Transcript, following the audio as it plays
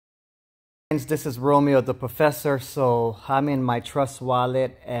This is Romeo the Professor. So I'm in my Trust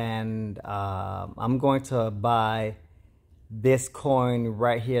wallet and I'm going to buy this coin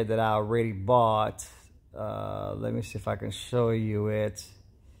right here that I already bought. Let me see if I can show you it.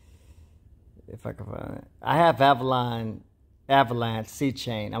 If I can find it. I have Avalanche C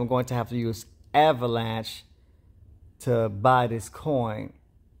chain. I'm going to have to use Avalanche to buy this coin,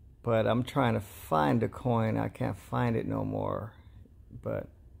 but I'm trying to find the coin. I can't find it no more, but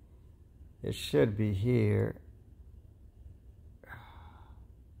it should be here.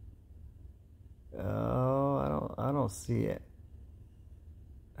 Oh, I don't see it.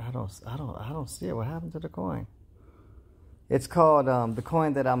 I don't see it. What happened to the coin? It's called the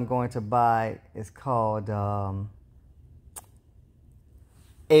coin that I'm going to buy is called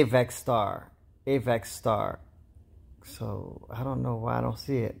AVXTAR. AVXTAR. So I don't know why I don't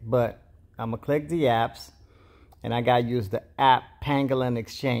see it, but I'm gonna click the apps, and I gotta use the app Pangolin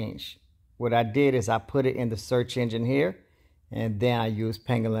Exchange. What I did is I put it in the search engine here, and then I use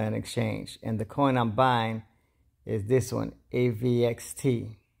Pangolin Exchange. And the coin I'm buying is this one,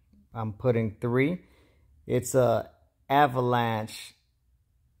 AVXT. I'm putting 3. It's a Avalanche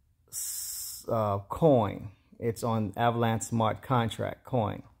coin. It's on Avalanche Smart Contract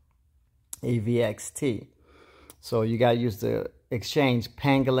coin, AVXT. So you got to use the exchange,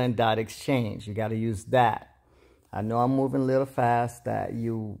 pangolin.exchange. You got to use that. I know I'm moving a little fast that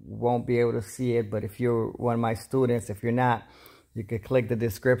you won't be able to see it, but if you're one of my students, if you're not, you can click the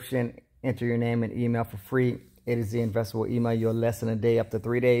description, enter your name and email for free. It is the investor will email you a lesson a day up to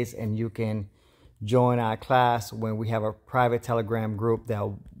 3 days, and you can join our class when we have a private Telegram group that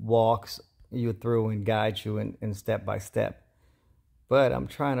walks you through and guides you in step by step. But I'm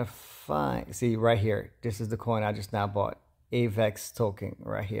trying to find, see right here, this is the coin I just now bought, AVX token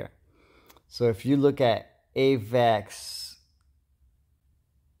right here. So if you look at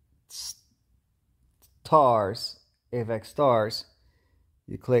AVXTars,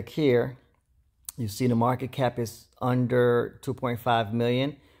 you click here, you see the market cap is under 2.5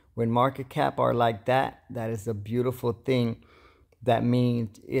 million. When market cap are like that, that is a beautiful thing. That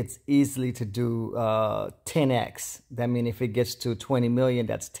means it's easily to do 10x. That means if it gets to 20 million,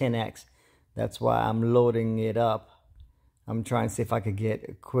 that's 10x. That's why I'm loading it up. I'm trying to see if I could get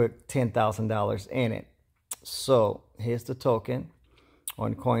a quick $10,000 in it. So here's the token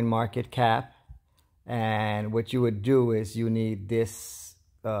on CoinMarketCap, and what you would do is you need this.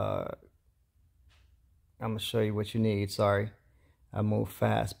 I'm gonna show you what you need. Sorry, I move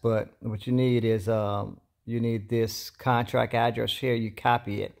fast, but what you need is you need this contract address here. You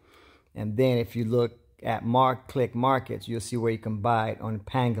copy it, and then if you look at click markets, you'll see where you can buy it on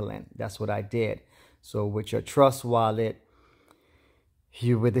Pangolin. That's what I did. So with your Trust wallet,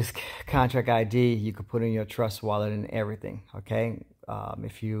 with this contract ID, you could put in your Trust wallet and everything. Okay.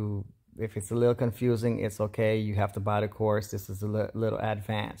 If it's a little confusing, it's okay. You have to buy the course. This is a little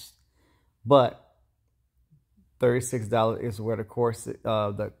advanced, but $36 is where the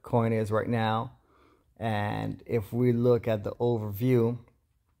coin is right now. And if we look at the overview,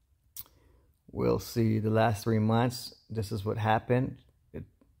 we'll see the last 3 months. This is what happened.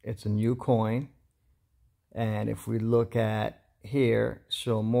 It's a new coin. And if we look at here,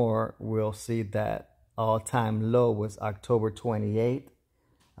 show more, we'll see that all-time low was October 28th,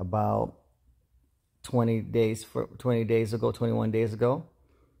 about 21 days ago.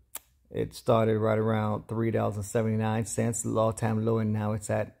 It started right around $3.79, the all-time low, and now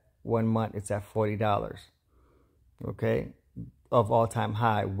it's at 1 month, it's at $40. Okay, of all-time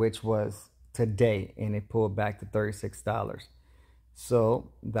high, which was today, and it pulled back to $36.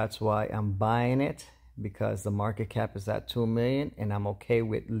 So that's why I'm buying it, because the market cap is at 2 million, and I'm okay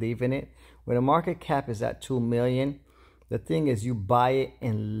with leaving it. When the market cap is at 2 million, the thing is you buy it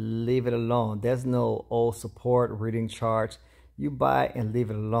and leave it alone. There's no old support reading charts. You buy and leave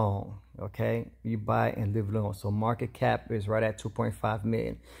it alone. Okay, you buy and leave it alone. So market cap is right at 2.5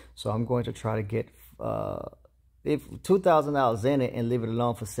 million. So I'm going to try to get if $2,000 in it and leave it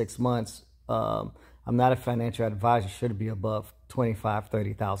alone for 6 months. I'm not a financial advisor. Should be above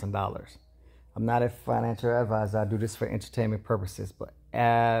 $25,000-$30,000. I'm not a financial advisor. I do this for entertainment purposes. But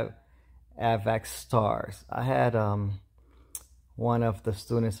Avaxtars, I had one of the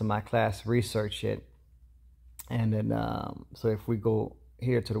students in my class research it, and then so if we go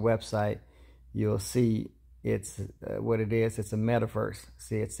here to the website, you'll see it's what it is. It's a metaverse.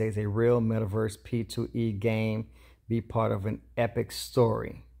 See, it says a real metaverse P2E game. Be part of an epic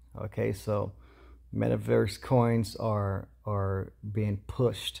story. Okay, so metaverse coins are being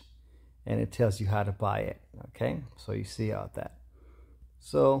pushed, and it tells you how to buy it. Okay, so you see all that.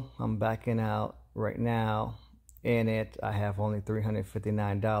 So I'm backing out right now. In it, I have only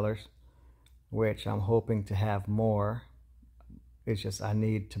 $359. which I'm hoping to have more. It's just I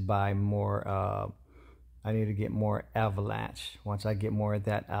need to buy more. I need to get more Avalanche. Once I get more of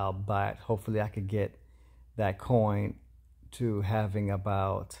that, I'll buy it. Hopefully I could get that coin to having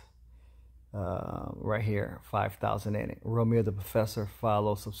about right here 5,000 in it. Romeo the Professor.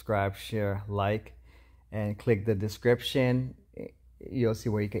 Follow, subscribe, share, like, and click the description. You'll see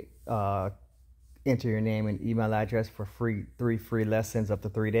where you can enter your name and email address for three free lessons up to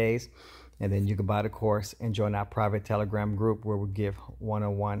 3 days, and then you can buy the course and join our private Telegram group where we give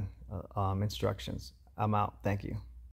one-on-one instructions. I'm out. Thank you.